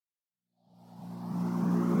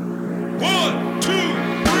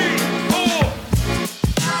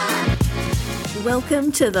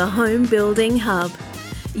Welcome to the Home Building Hub,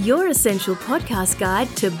 your essential podcast guide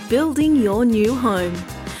to building your new home.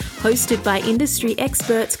 Hosted by industry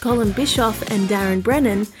experts Colin Bischoff and Darren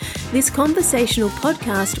Brennan, this conversational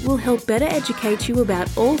podcast will help better educate you about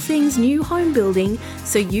all things new home building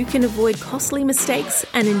so you can avoid costly mistakes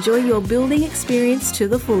and enjoy your building experience to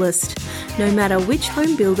the fullest, no matter which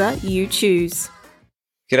home builder you choose.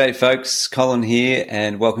 G'day folks, Colin here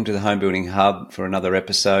and welcome to the Home Building Hub for another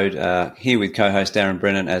episode. Here with co-host Darren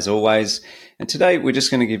Brennan as always. And today we're just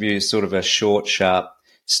going to give you sort of a short, sharp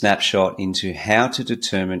snapshot into how to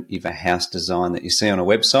determine if a house design that you see on a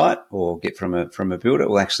website or get from a builder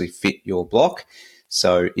will actually fit your block.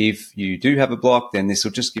 So if you do have a block, then this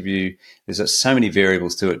will just give you, there's so many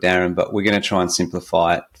variables to it, Darren, but we're going to try and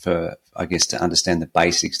simplify it for, I guess, to understand the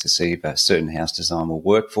basics to see if a certain house design will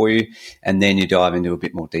work for you. And then you dive into a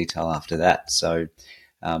bit more detail after that. So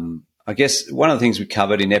I guess one of the things we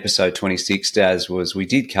covered in episode 26, Daz, was we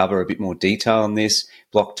did cover a bit more detail on this,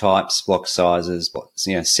 block types, block sizes,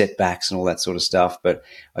 setbacks and all that sort of stuff. But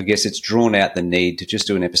I guess it's drawn out the need to just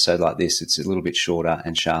do an episode like this. It's a little bit shorter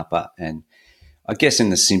and sharper. And I guess in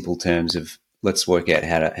the simple terms of let's work out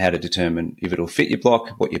how to determine if it'll fit your block,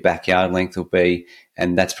 what your backyard length will be,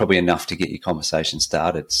 and that's probably enough to get your conversation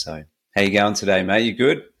started. So how you going today, mate? You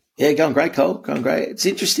good? Yeah, going great, Cole. Going great. It's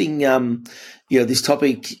interesting, this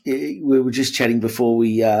topic, we were just chatting before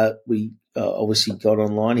we obviously got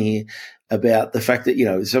online here about the fact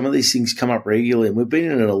that, some of these things come up regularly and we've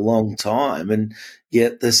been in it a long time and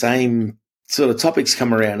yet the same sort of topics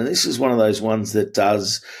come around. And this is one of those ones that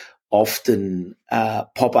does often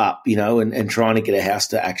pop up, and trying to get a house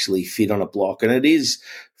to actually fit on a block. And it is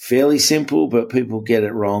fairly simple, but people get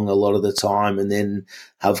it wrong a lot of the time and then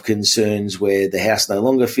have concerns where the house no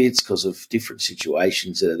longer fits because of different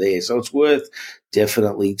situations that are there. So it's worth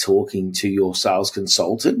definitely talking to your sales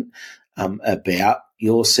consultant about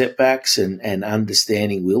your setbacks and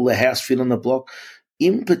understanding, will the house fit on the block?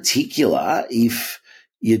 In particular, if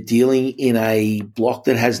you're dealing in a block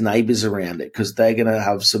that has neighbours around it, because they're going to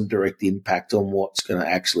have some direct impact on what's going to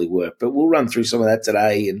actually work. But we'll run through some of that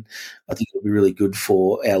today, and I think it'll be really good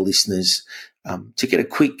for our listeners to get a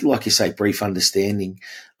quick, like you say, brief understanding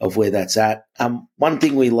of where that's at. One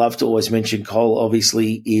thing we love to always mention, Cole,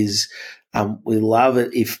 obviously, is we love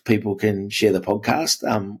it if people can share the podcast.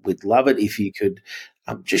 We'd love it if you could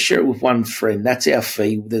just share it with one friend. That's our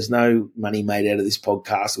fee. There's no money made out of this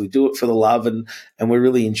podcast. We do it for the love, and we're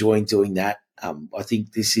really enjoying doing that. I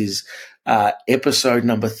think this is episode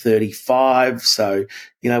number 35. So,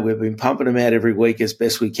 we've been pumping them out every week as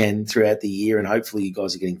best we can throughout the year, and hopefully you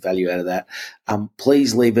guys are getting value out of that.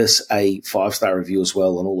 Please leave us a 5-star review as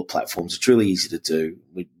well on all the platforms. It's really easy to do.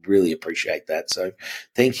 We really appreciate that. So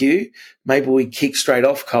thank you. Maybe we kick straight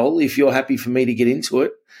off, Cole, if you're happy for me to get into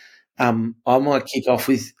it. I might kick off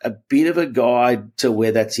with a bit of a guide to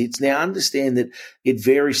where that sits. Now, understand that it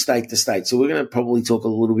varies state to state. So we're going to probably talk a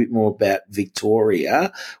little bit more about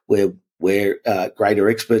Victoria, where we're greater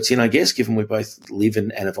experts in, I guess, given we both live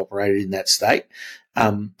and have operated in that state.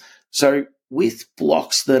 So with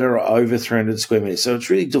blocks that are over 300 square metres, so it's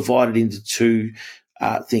really divided into two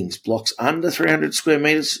things, blocks under 300 square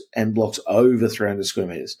metres and blocks over 300 square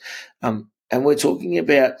metres. And we're talking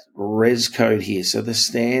about res code here, so the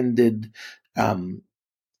standard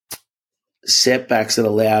setbacks that are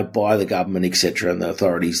allowed by the government, etc., and the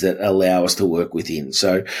authorities that allow us to work within.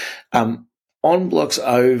 So on blocks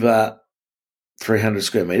over 300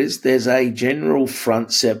 square metres, there's a general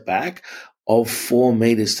front setback of 4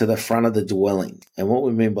 metres to the front of the dwelling. And what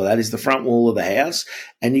we mean by that is the front wall of the house,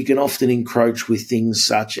 and you can often encroach with things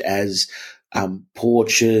such as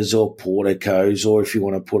porches or porticos, or if you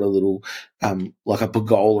want to put a little like a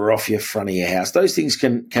pergola off your front of your house, those things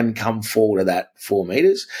can come forward to that 4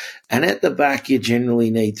 metres. And at the back, you generally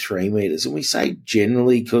need 3 metres. And we say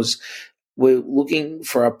generally because we're looking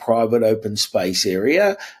for a private open space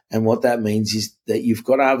area. And what that means is that you've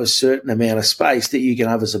got to have a certain amount of space that you can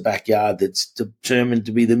have as a backyard that's determined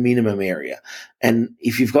to be the minimum area. And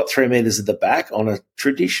if you've got 3 metres at the back on a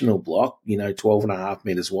traditional block, 12.5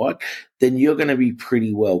 metres wide, then you're going to be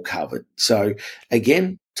pretty well covered. So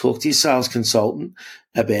again, talk to your sales consultant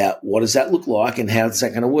about what does that look like and how is that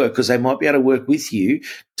going to work, because they might be able to work with you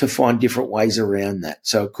to find different ways around that.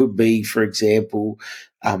 So it could be, for example,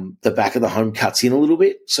 the back of the home cuts in a little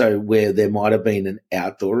bit. So where there might have been an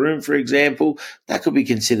outdoor room, for example, that could be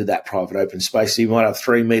considered that private open space. So you might have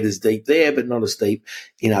 3 metres deep there, but not as deep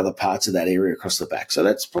in other parts of that area across the back. So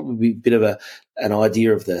that's probably a bit of an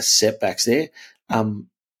idea of the setbacks there.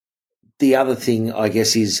 The other thing, I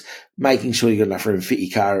guess, is making sure you've got enough room to fit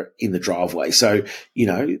your car in the driveway. So,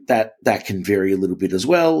 that can vary a little bit as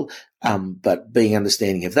well. but being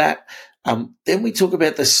understanding of that. Then we talk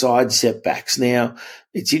about the side setbacks. Now,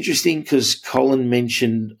 it's interesting because Colin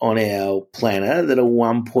mentioned on our planner that a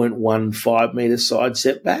 1.15 metre side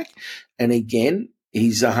setback. And again,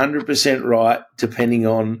 he's 100% right depending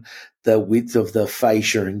on the width of the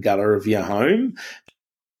fascia and gutter of your home.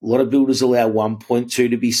 A lot of builders allow 1.2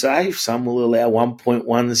 to be safe. Some will allow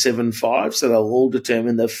 1.175. So they'll all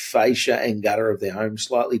determine the fascia and gutter of their home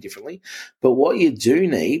slightly differently. But what you do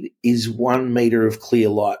need is 1 metre of clear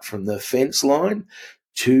light from the fence line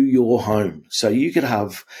to your home. So you could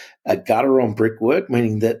have a gutter on brickwork,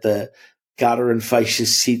 meaning that the gutter and fascia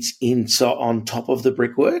sits inside on top of the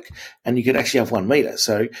brickwork, and you could actually have 1 metre.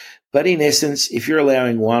 So, but in essence, if you're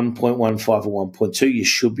allowing 1.15 or 1.2, you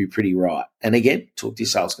should be pretty right. And again, talk to your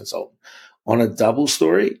sales consultant. On a double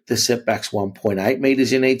story, the setback's 1.8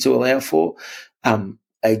 metres you need to allow for.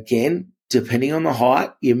 Again, depending on the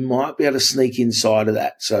height, you might be able to sneak inside of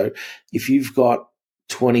that. So if you've got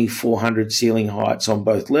 2,400 ceiling heights on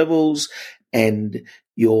both levels, and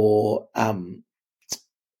you're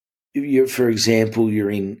for example,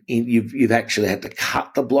 you've actually had to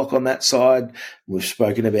cut the block on that side. We've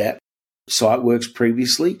spoken about site works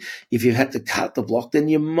previously. If you've had to cut the block, then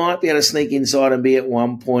you might be able to sneak inside and be at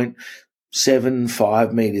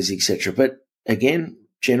 1.75 metres, etc. But again,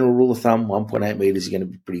 general rule of thumb, 1.8 metres, you're going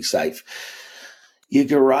to be pretty safe. Your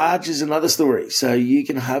garage is another story. So you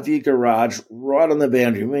can have your garage right on the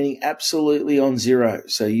boundary, meaning absolutely on zero.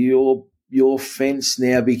 So your fence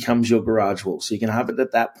now becomes your garage wall. So you can have it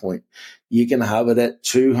at that point. You can have it at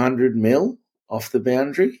 200 mil off the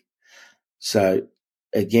boundary. So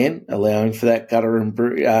again, allowing for that gutter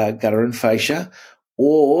and fascia,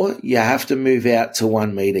 or you have to move out to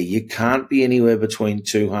 1 metre. You can't be anywhere between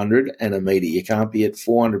 200 and a metre. You can't be at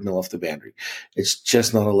 400 mil off the boundary. It's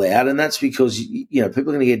just not allowed. And that's because, people are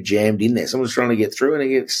going to get jammed in there. Someone's trying to get through and they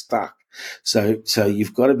get stuck. So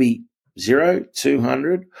you've got to be 0,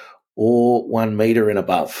 200, or 1 metre and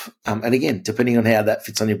above. And again, depending on how that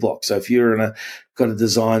fits on your block. So if you're got a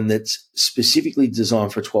design that's specifically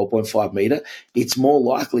designed for 12.5 metre, it's more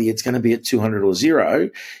likely it's going to be at 200 or 0,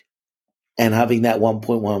 and having that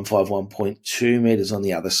 1.15, 1.2 metres on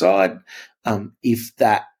the other side. If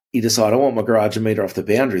that you decide, I want my garage a metre off the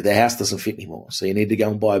boundary, the house doesn't fit anymore. So you need to go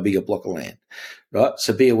and buy a bigger block of land, right?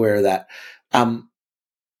 So be aware of that.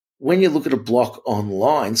 When you look at a block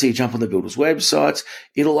online, so you jump on the builders' websites,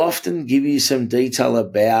 it'll often give you some detail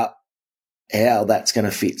about how that's going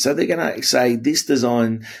to fit. So they're going to say this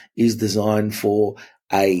design is designed for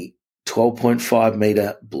a 12.5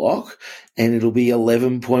 metre block, and it'll be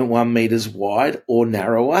 11.1 metres wide or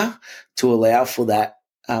narrower to allow for that,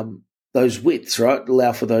 those widths, right?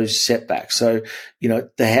 Allow for those setbacks. So,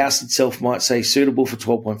 the house itself might say suitable for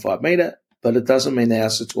 12.5 metre, but it doesn't mean the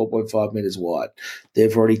house is 12.5 metres wide.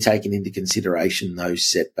 They've already taken into consideration those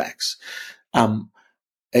setbacks.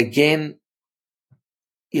 Again,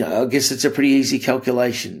 I guess it's a pretty easy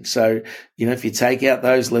calculation. So, if you take out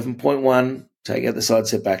those 11.1, take out the side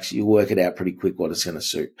setbacks, you work it out pretty quick what it's going to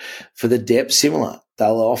suit. For the depth, similar.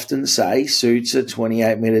 They'll often say suits a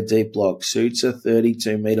 28 metre deep block, suits a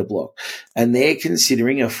 32 metre block, and they're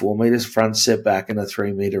considering a 4 metres front setback and a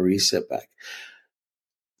 3 metre rear setback.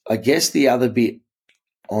 I guess the other bit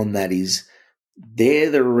on that is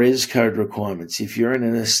they're the res code requirements. If you're in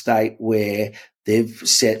an estate where they've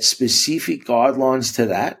set specific guidelines to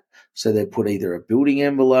that, so they put either a building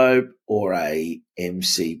envelope or a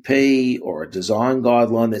MCP or a design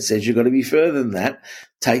guideline that says you've got to be further than that,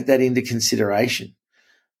 take that into consideration.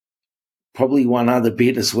 Probably one other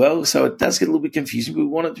bit as well, so it does get a little bit confusing, but we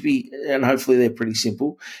want it to be, and hopefully they're pretty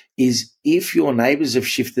simple, is if your neighbours have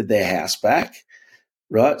shifted their house back,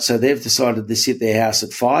 right, so they've decided to sit their house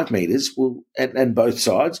at 5 metres, and both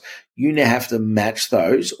sides, you now have to match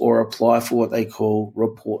those or apply for what they call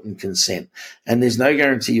report and consent. And there's no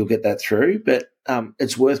guarantee you'll get that through, but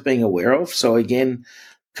it's worth being aware of. So again,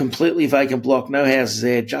 completely vacant block, no houses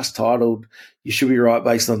there, just titled, you should be right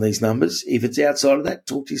based on these numbers. If it's outside of that,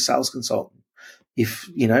 talk to your sales consultant. If,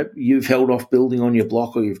 you've held off building on your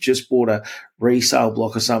block, or you've just bought a resale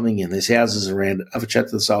block or something and there's houses around it, have a chat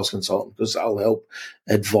to the sales consultant, because they'll help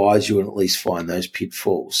advise you and at least find those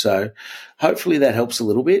pitfalls. So hopefully that helps a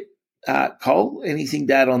little bit. Cole, anything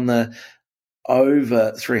to add on the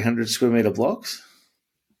over 300 square metre blocks?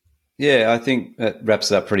 Yeah, I think that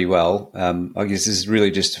wraps it up pretty well. I guess this is really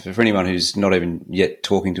just for anyone who's not even yet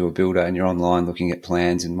talking to a builder and you're online looking at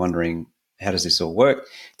plans and wondering, how does this all work?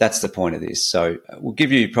 That's the point of this. So we'll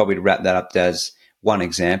give you, probably to wrap that up, as one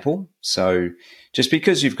example. So just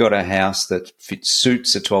because you've got a house that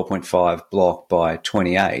suits a 12.5 block by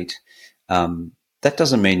 28, that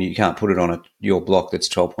doesn't mean you can't put it on your block that's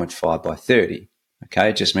 12.5 by 30. Okay,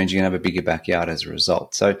 it just means you're going to have a bigger backyard as a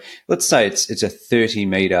result. So let's say it's a 30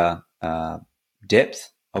 meter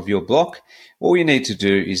depth of your block. All you need to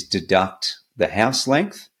do is deduct the house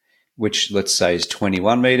length, which let's say is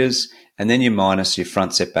 21 meters, and then you minus your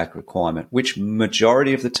front setback requirement, which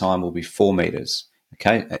majority of the time will be 4 meters.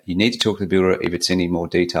 Okay, you need to talk to the builder if it's any more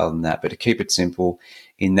detail than that, but to keep it simple,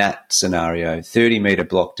 in that scenario, 30 meter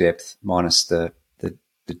block depth minus the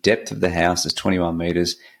depth of the house is 21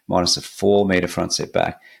 meters minus a 4 meter front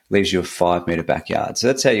setback leaves you a 5 meter backyard. So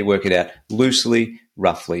that's how you work it out loosely,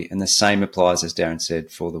 roughly, and the same applies, as Darren said,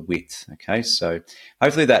 for the width. Okay, so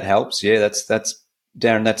hopefully that helps. Yeah, that's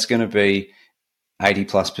Darren. That's going to be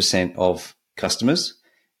 80+% of customers.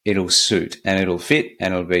 It'll suit and it'll fit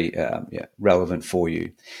and it'll be relevant for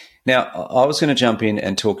you. Now, I was going to jump in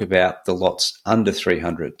and talk about the lots under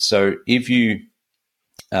 300. So if you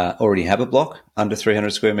already have a block under 300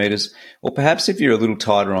 square meters, or perhaps if you're a little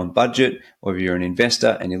tighter on budget, or if you're an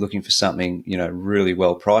investor and you're looking for something, really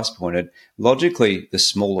well price pointed, logically the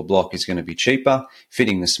smaller block is going to be cheaper,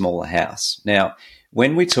 fitting the smaller house. Now,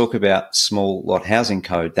 when we talk about small lot housing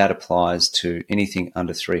code, that applies to anything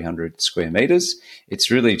under 300 square meters. It's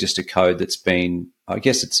really just a code that's been, I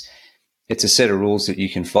guess it's a set of rules that you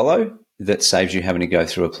can follow that saves you having to go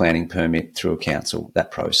through a planning permit through a council,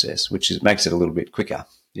 that process, which makes it a little bit quicker.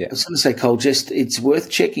 Yeah. I was going to say, Cole, it's worth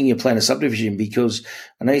checking your plan of subdivision, because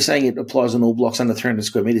I know you're saying it applies on all blocks under 300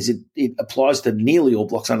 square meters. It applies to nearly all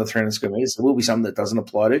blocks under 300 square meters. There will be some that doesn't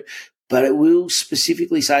apply to, but it will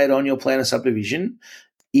specifically say it on your plan of subdivision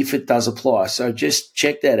if it does apply. So just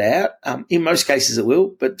check that out. In most cases it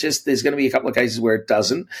will, but just there's going to be a couple of cases where it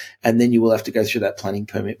doesn't, and then you will have to go through that planning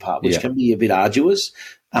permit part, which can be a bit arduous.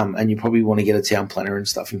 And you probably want to get a town planner and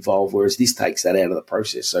stuff involved, whereas this takes that out of the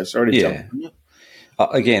process. So sorry to jump on you.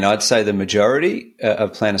 Again, I'd say the majority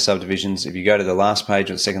of planner subdivisions, if you go to the last page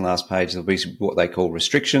or the second last page, there'll be what they call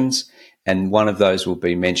restrictions, and one of those will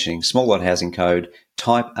be mentioning small lot housing code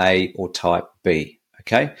type A or type B.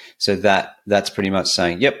 Okay, so that's pretty much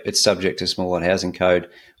saying, yep, it's subject to small lot housing code,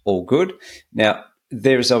 all good. Now,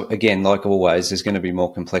 there's, again, like always, there's going to be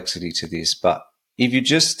more complexity to this, but if you're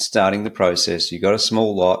just starting the process, you've got a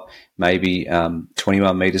small lot, maybe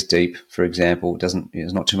 21 meters deep, for example, there's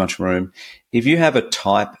not too much room. If you have a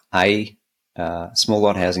type A small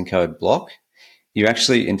lot housing code block, you're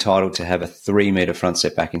actually entitled to have a 3 meter front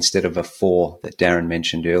setback instead of a 4 that Darren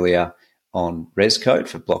mentioned earlier on res code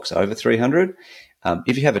for blocks over 300.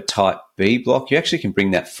 If you have a type B block, you actually can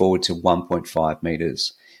bring that forward to 1.5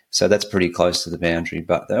 meters. So that's pretty close to the boundary,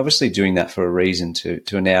 but they're obviously doing that for a reason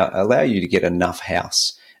to now allow you to get enough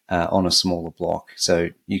house on a smaller block. So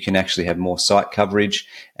you can actually have more site coverage,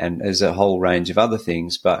 and there's a whole range of other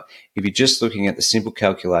things. But if you're just looking at the simple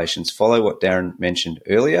calculations, follow what Darren mentioned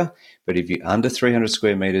earlier. But if you're under 300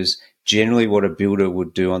 square meters, generally what a builder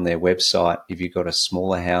would do on their website, if you've got a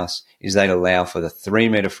smaller house, is they'd allow for the 3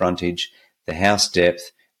 meter frontage, the house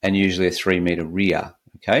depth, and usually a 3 meter rear.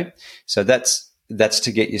 Okay. So that's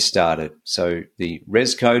to get you started. So the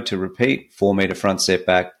res code, to repeat, 4 meter front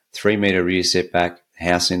setback, 3 meter rear setback,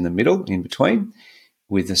 house in the middle, in between.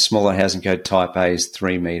 With the smaller housing code, type A is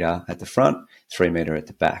 3 meter at the front, 3 meter at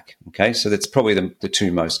the back. Okay, so that's probably the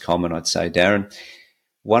two most common, I'd say, Darren.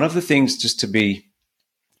 One of the things just to be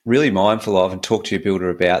really mindful of and talk to your builder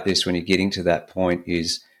about this when you're getting to that point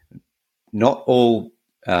is not all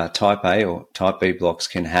type A or type B blocks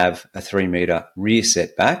can have a 3 meter rear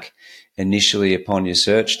setback. Initially, upon your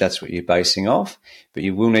search, that's what you're basing off, but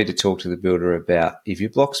you will need to talk to the builder about if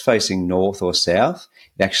your block's facing north or south,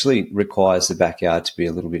 it actually requires the backyard to be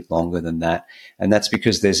a little bit longer than that, and that's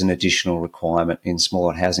because there's an additional requirement in small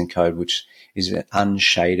lot housing code, which is an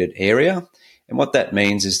unshaded area. And what that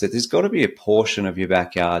means is that there's got to be a portion of your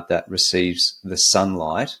backyard that receives the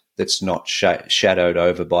sunlight that's not shadowed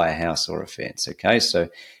over by a house or a fence, okay? So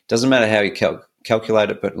it doesn't matter how you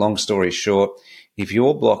calculate it, but long story short, if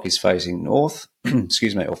your block is facing north,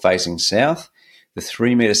 or facing south, the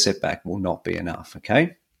 3 meter setback will not be enough,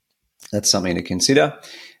 okay? That's something to consider.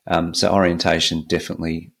 So orientation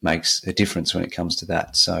definitely makes a difference when it comes to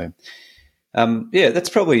that. So, that's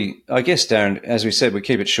probably, I guess, Darren, as we said, we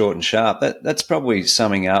keep it short and sharp. That's probably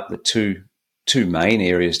summing up the two main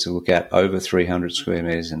areas to look at, over 300 square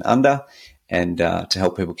meters and under, and to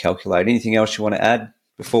help people calculate. Anything else you want to add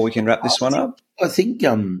before we can wrap this one up? I think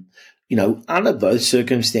under those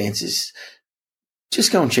circumstances,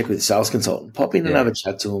 just go and check with the sales consultant. Pop in and have a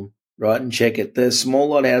chat to them, right, and check it. The small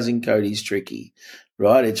lot housing code is tricky,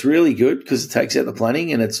 right? It's really good because it takes out the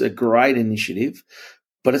planning and it's a great initiative,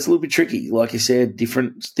 but it's a little bit tricky. Like you said,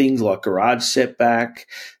 different things like garage setback,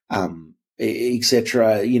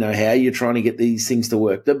 etc. How you're trying to get these things to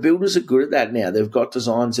work. The builders are good at that now. They've got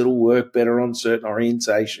designs that'll work better on certain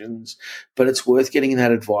orientations, but it's worth getting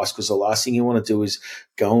that advice, because the last thing you want to do is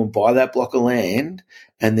go and buy that block of land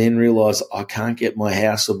and then realize I can't get my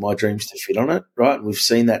house of my dreams to fit on it, right? And we've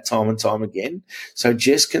seen that time and time again. So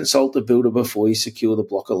just consult the builder before you secure the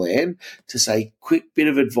block of land to say, quick bit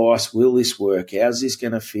of advice, will this work? How's this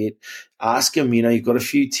going to fit? Ask them, you've got a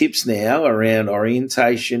few tips now around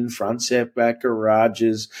orientation, front setback,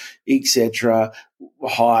 garages, etc.,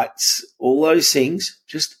 heights, all those things.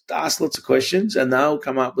 Just ask lots of questions and they'll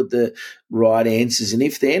come up with the right answers. And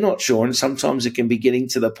if they're not sure, and sometimes it can be getting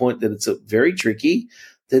to the point that it's very tricky,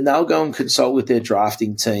 then they'll go and consult with their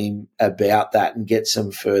drafting team about that and get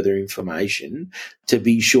some further information to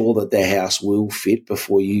be sure that their house will fit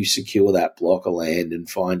before you secure that block of land and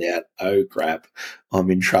find out, oh crap, I'm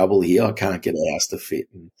in trouble here. I can't get a house to fit,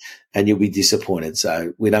 and you'll be disappointed.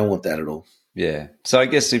 So we don't want that at all. Yeah. So I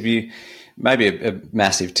guess maybe a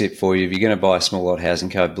massive tip for you, if you're going to buy a small lot housing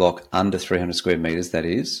code block under 300 square metres, that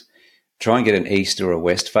is, try and get an east or a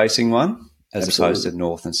west facing one, as opposed to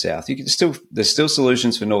north and south. There's still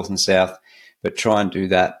solutions for north and south, but try and do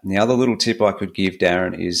that. And the other little tip I could give,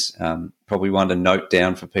 Darren, is probably one to note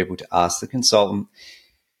down for people to ask the consultant.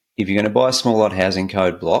 If you're going to buy a small lot housing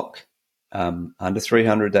code block, under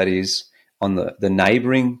 300, that is, on the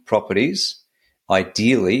neighbouring properties,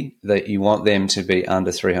 ideally that you want them to be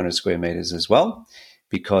under 300 square metres as well,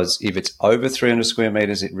 because if it's over 300 square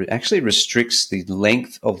metres, it actually restricts the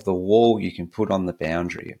length of the wall you can put on the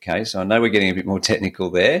boundary, okay? So I know we're getting a bit more technical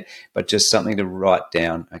there, but just something to write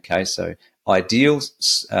down, okay? So ideal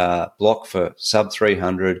block for sub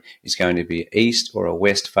 300 is going to be east or a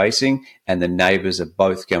west facing, and the neighbours are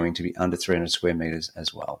both going to be under 300 square metres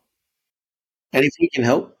as well. And if we can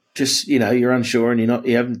help, just, you're unsure and you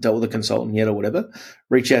haven't dealt with a consultant yet or whatever,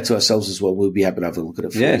 reach out to ourselves as well. We'll be happy to have a look at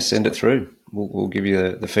it. Yeah, send it through. We'll give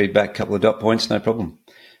you the feedback, couple of dot points, no problem.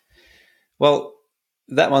 Well,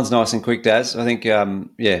 that one's nice and quick, Daz. I think,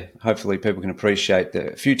 hopefully people can appreciate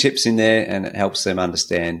the few tips in there, and it helps them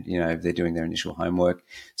understand, if they're doing their initial homework.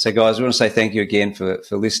 So, guys, we want to say thank you again for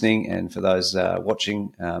listening, and for those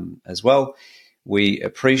watching as well. We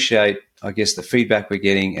appreciate, I guess, the feedback we're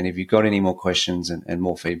getting, and if you've got any more questions and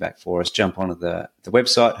more feedback for us, jump onto the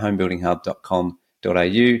website, homebuildinghub.com.au.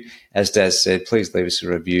 As Daz said, please leave us a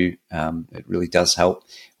review. It really does help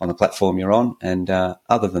on the platform you're on. And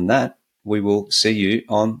other than that, we will see you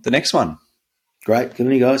on the next one. Great. Good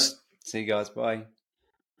on you guys. See you guys. Bye.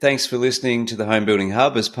 Thanks for listening to the Home Building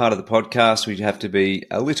Hub. As part of the podcast, we have to be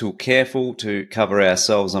a little careful to cover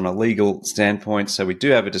ourselves on a legal standpoint. So we do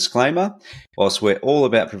have a disclaimer. Whilst we're all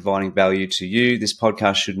about providing value to you, this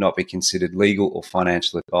podcast should not be considered legal or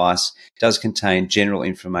financial advice. It does contain general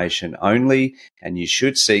information only, and you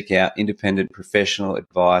should seek out independent professional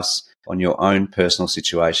advice on your own personal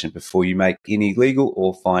situation before you make any legal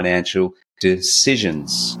or financial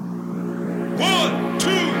decisions. 1,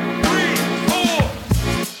 2,